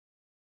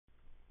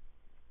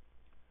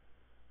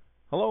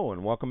Hello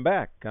and welcome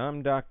back.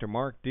 I'm Dr.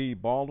 Mark D.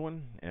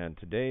 Baldwin, and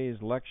today's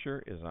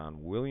lecture is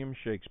on William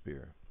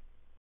Shakespeare.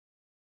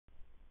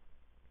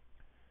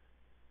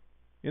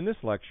 In this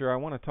lecture, I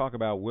want to talk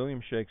about William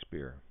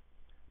Shakespeare,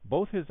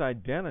 both his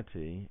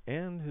identity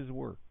and his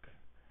work.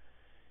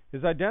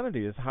 His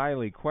identity is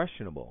highly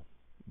questionable,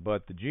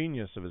 but the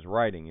genius of his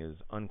writing is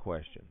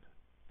unquestioned.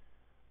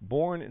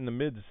 Born in the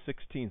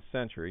mid-16th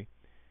century,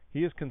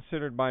 he is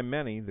considered by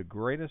many the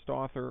greatest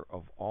author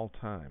of all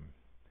time.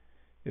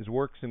 His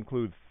works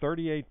include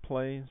 38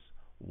 plays,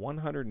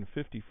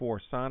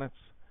 154 sonnets,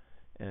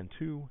 and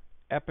 2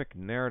 epic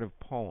narrative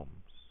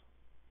poems.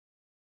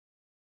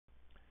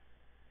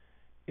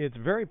 It's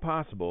very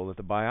possible that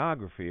the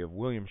biography of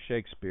William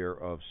Shakespeare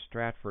of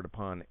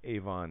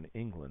Stratford-upon-Avon,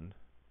 England,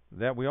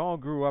 that we all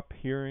grew up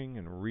hearing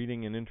and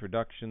reading in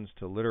introductions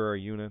to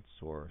literary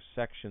units or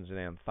sections in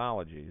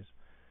anthologies,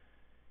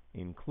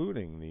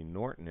 including the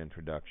Norton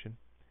introduction,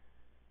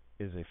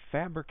 is a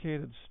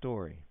fabricated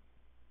story.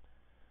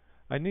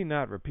 I need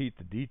not repeat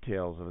the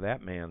details of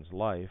that man's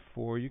life,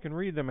 for you can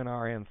read them in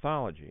our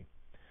anthology.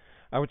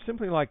 I would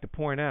simply like to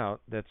point out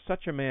that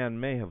such a man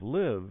may have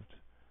lived,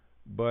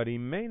 but he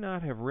may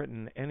not have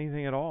written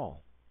anything at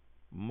all,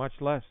 much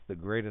less the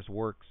greatest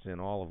works in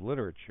all of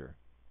literature.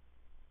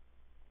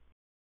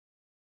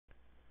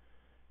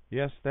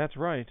 Yes, that's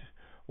right.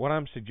 What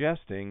I'm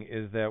suggesting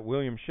is that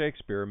William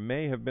Shakespeare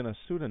may have been a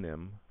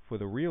pseudonym for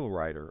the real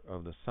writer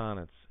of the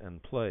sonnets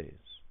and plays.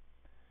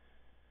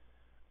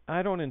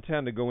 I don't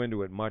intend to go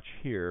into it much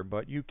here,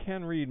 but you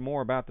can read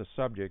more about the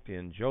subject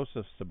in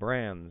Joseph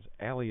Sabrand's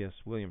Alias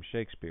William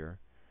Shakespeare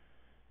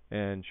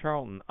and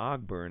Charlton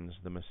Ogburn's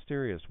The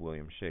Mysterious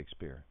William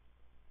Shakespeare.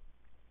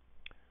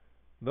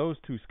 Those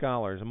two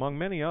scholars, among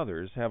many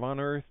others, have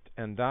unearthed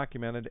and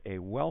documented a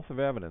wealth of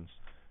evidence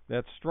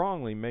that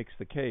strongly makes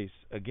the case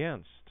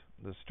against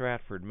the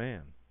Stratford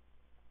man.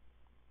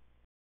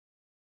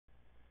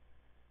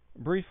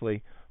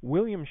 Briefly,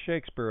 William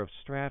Shakespeare of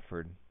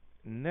Stratford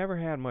never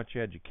had much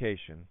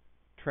education,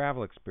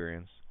 travel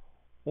experience,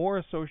 or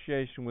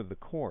association with the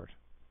court,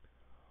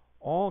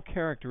 all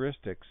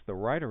characteristics the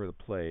writer of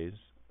the plays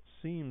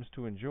seems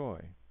to enjoy.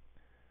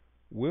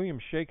 William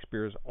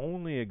Shakespeare's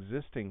only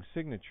existing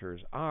signatures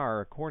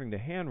are, according to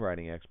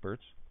handwriting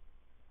experts,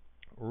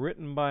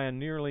 written by a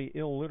nearly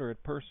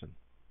illiterate person.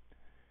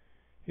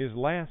 His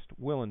last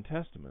will and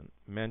testament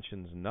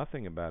mentions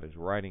nothing about his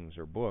writings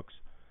or books,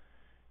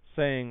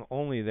 saying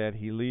only that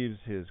he leaves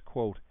his,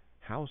 quote,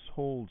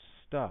 household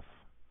stuff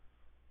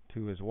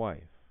to his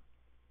wife.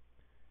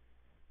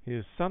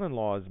 His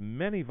son-in-law's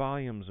many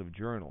volumes of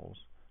journals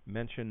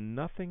mention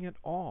nothing at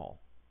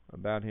all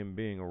about him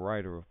being a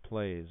writer of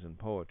plays and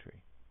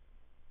poetry.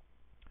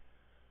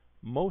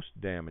 Most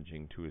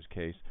damaging to his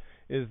case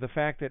is the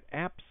fact that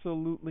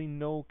absolutely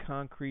no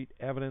concrete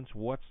evidence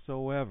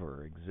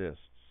whatsoever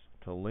exists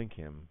to link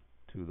him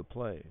to the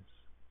plays.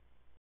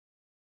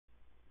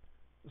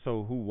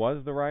 So who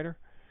was the writer?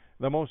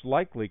 The most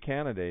likely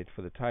candidate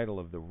for the title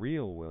of the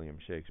real William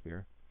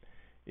Shakespeare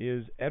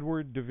is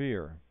Edward de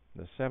Vere,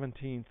 the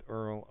 17th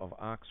Earl of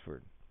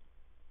Oxford.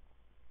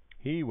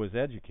 He was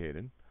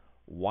educated,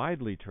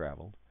 widely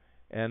traveled,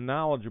 and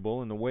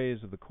knowledgeable in the ways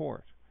of the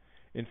court.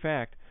 In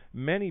fact,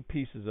 many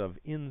pieces of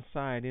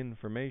inside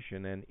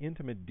information and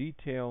intimate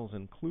details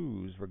and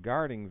clues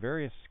regarding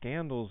various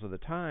scandals of the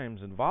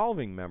times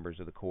involving members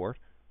of the court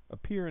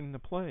appear in the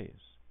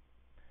plays.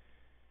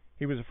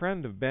 He was a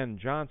friend of Ben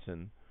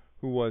Jonson,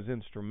 who was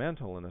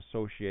instrumental in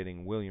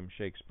associating William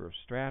Shakespeare of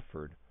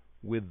Stratford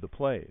with the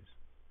plays,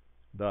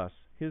 thus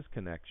his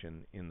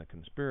connection in the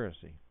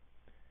conspiracy.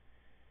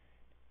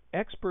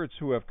 Experts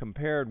who have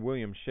compared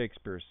William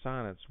Shakespeare's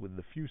sonnets with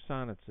the few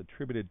sonnets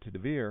attributed to de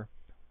Vere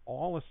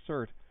all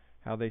assert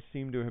how they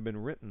seem to have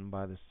been written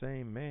by the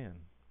same man.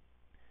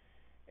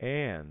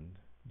 And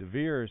de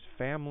Vere's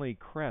family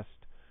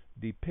crest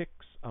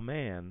depicts a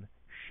man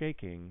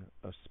shaking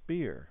a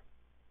spear.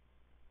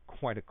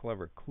 Quite a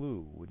clever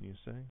clue, wouldn't you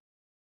say?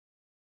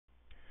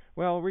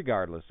 Well,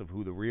 regardless of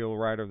who the real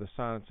writer of the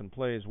sonnets and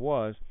plays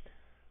was,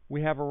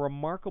 we have a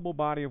remarkable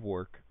body of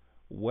work,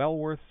 well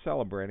worth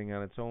celebrating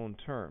on its own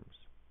terms.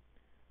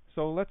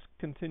 So let's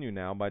continue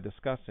now by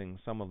discussing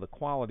some of the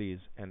qualities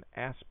and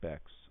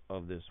aspects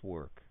of this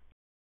work.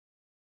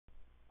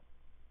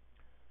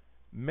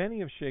 Many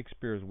of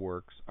Shakespeare's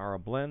works are a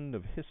blend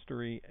of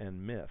history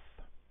and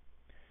myth.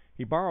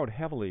 He borrowed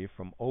heavily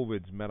from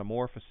Ovid's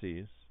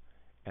Metamorphoses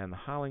and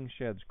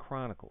Holingshed's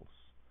Chronicles,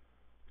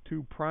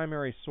 two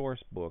primary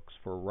source books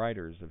for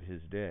writers of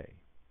his day.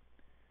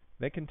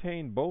 They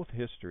contain both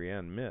history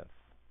and myth.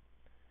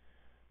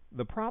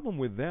 The problem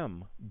with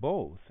them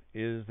both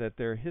is that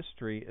their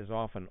history is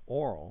often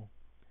oral,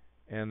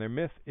 and their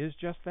myth is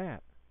just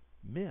that,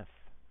 myth.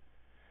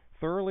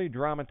 Thoroughly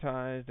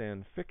dramatized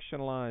and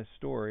fictionalized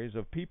stories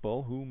of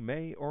people who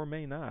may or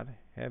may not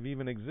have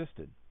even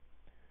existed.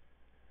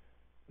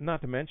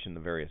 Not to mention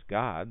the various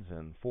gods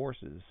and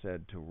forces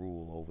said to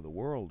rule over the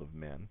world of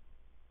men.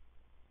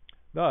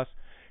 Thus,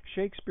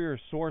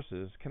 Shakespeare's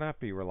sources cannot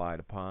be relied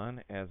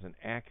upon as an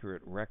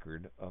accurate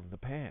record of the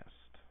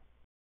past.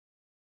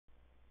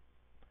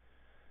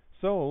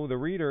 So the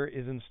reader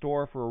is in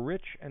store for a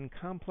rich and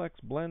complex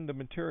blend of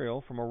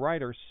material from a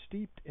writer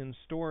steeped in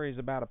stories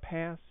about a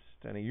past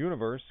and a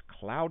universe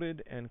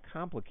clouded and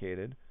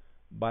complicated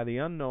by the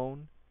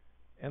unknown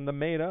and the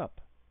made up.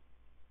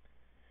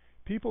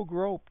 People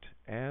groped,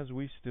 as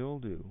we still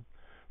do,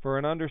 for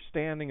an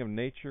understanding of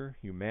nature,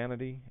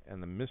 humanity,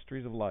 and the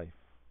mysteries of life.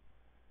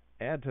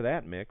 Add to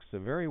that mix a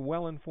very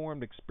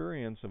well-informed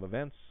experience of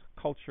events,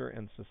 culture,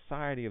 and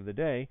society of the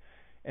day,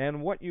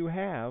 and what you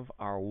have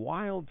are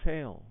wild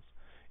tales,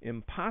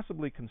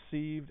 impossibly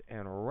conceived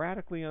and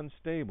radically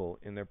unstable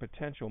in their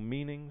potential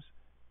meanings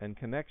and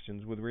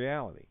connections with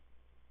reality.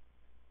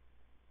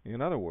 In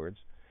other words,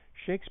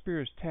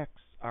 Shakespeare's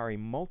texts are a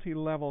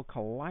multi-level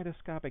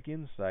kaleidoscopic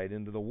insight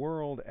into the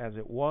world as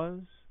it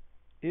was,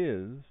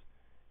 is,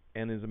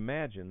 and is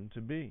imagined to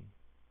be.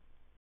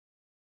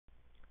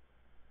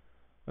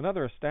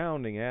 Another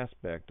astounding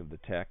aspect of the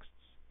texts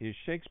is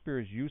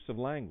Shakespeare's use of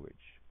language.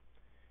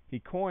 He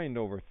coined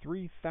over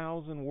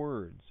 3,000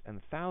 words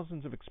and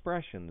thousands of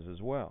expressions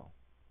as well.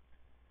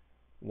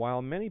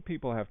 While many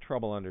people have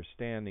trouble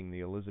understanding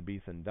the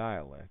Elizabethan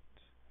dialect,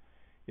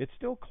 it's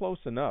still close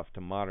enough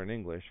to modern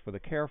English for the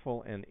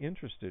careful and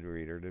interested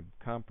reader to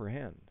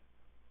comprehend,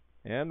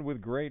 and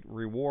with great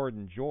reward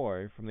and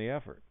joy from the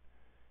effort,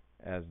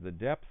 as the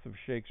depth of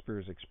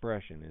Shakespeare's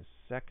expression is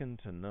second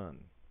to none.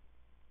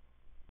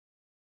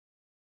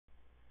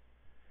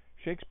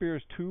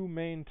 Shakespeare's two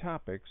main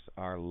topics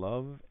are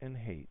love and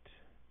hate.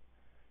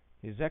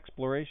 His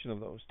exploration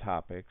of those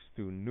topics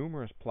through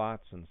numerous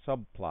plots and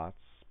subplots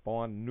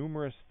spawned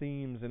numerous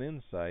themes and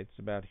insights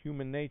about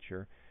human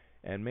nature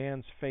and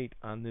man's fate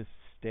on this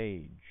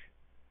stage,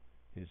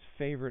 his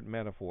favorite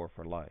metaphor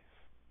for life.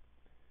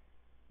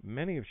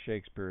 Many of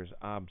Shakespeare's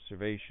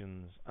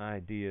observations,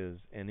 ideas,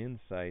 and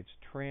insights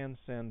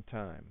transcend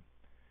time.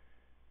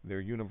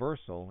 They're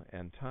universal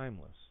and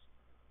timeless,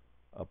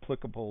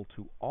 applicable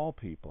to all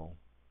people,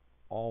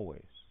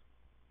 always.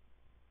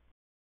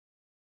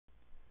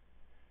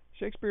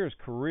 Shakespeare's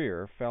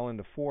career fell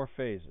into four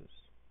phases.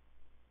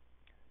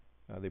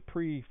 The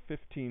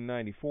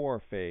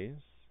pre-1594 phase,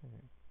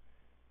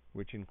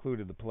 which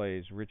included the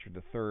plays Richard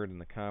III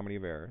and the Comedy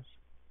of Errors,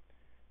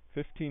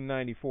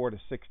 1594 to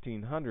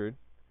 1600,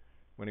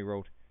 when he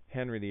wrote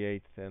Henry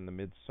VIII and the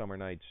Midsummer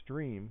Night's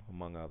Dream,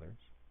 among others,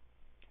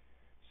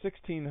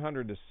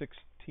 1600 to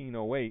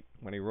 1608,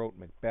 when he wrote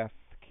Macbeth,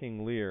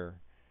 King Lear,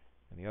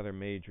 and the other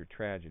major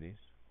tragedies,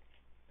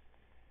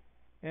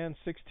 and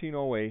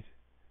 1608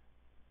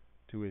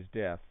 to his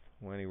death,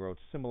 when he wrote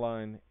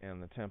Cymbeline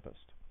and The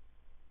Tempest.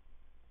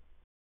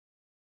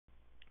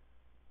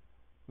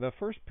 The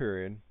first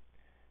period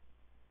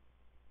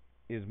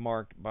is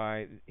marked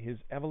by his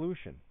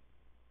evolution,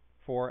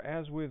 for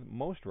as with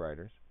most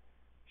writers,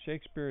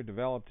 Shakespeare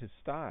developed his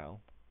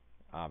style,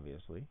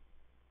 obviously,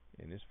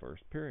 in his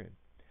first period.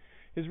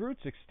 His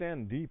roots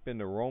extend deep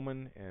into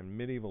Roman and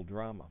medieval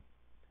drama.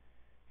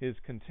 His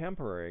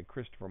contemporary,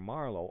 Christopher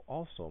Marlowe,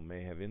 also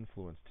may have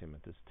influenced him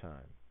at this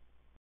time.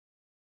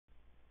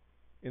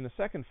 In the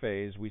second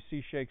phase, we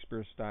see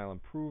Shakespeare's style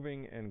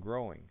improving and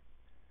growing.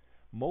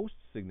 Most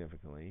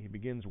significantly, he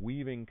begins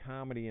weaving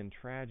comedy and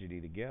tragedy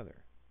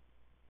together.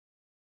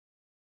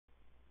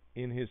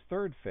 In his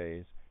third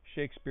phase,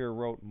 Shakespeare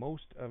wrote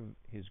most of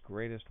his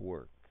greatest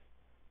work,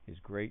 his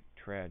great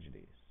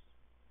tragedies.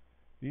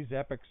 These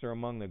epics are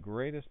among the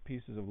greatest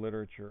pieces of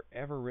literature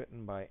ever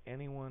written by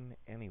anyone,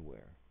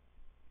 anywhere.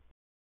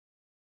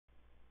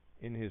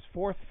 In his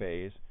fourth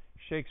phase,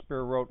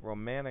 Shakespeare wrote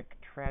romantic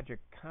tragic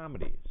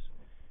comedies.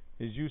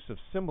 His use of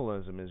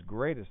symbolism is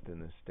greatest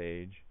in this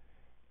stage,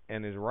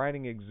 and his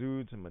writing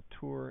exudes a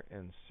mature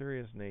and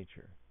serious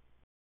nature.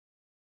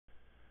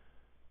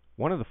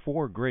 One of the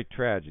four great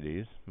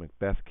tragedies,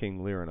 Macbeth,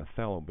 King Lear, and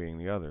Othello being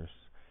the others,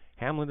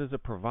 Hamlet is a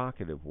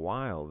provocative,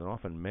 wild, and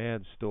often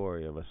mad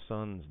story of a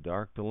son's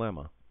dark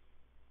dilemma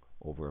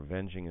over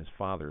avenging his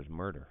father's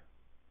murder.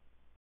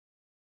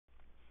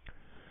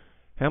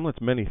 Hamlet's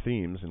many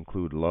themes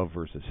include love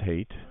versus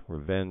hate,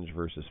 revenge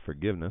versus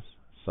forgiveness,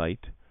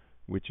 sight,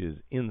 which is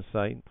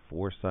insight,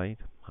 foresight,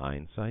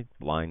 hindsight,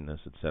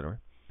 blindness, etc.,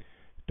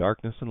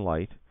 darkness and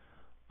light,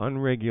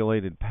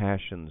 unregulated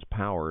passion's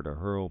power to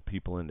hurl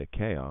people into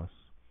chaos,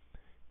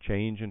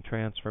 change and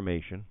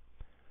transformation,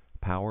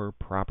 power,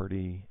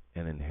 property,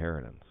 and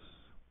inheritance.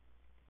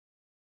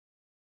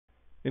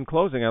 In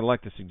closing, I'd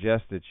like to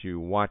suggest that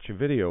you watch a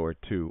video or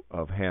two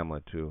of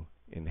Hamlet to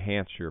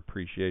enhance your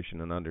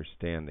appreciation and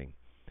understanding.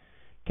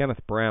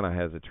 Kenneth Branagh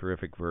has a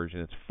terrific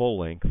version. It's full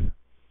length.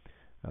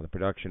 The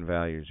production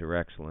values are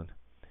excellent.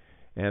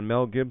 And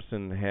Mel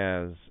Gibson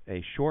has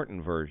a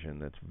shortened version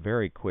that's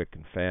very quick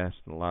and fast,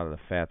 and a lot of the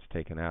fat's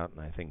taken out, and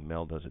I think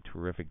Mel does a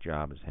terrific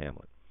job as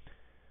Hamlet.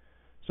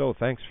 So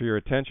thanks for your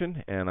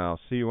attention, and I'll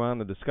see you on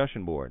the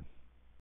discussion board.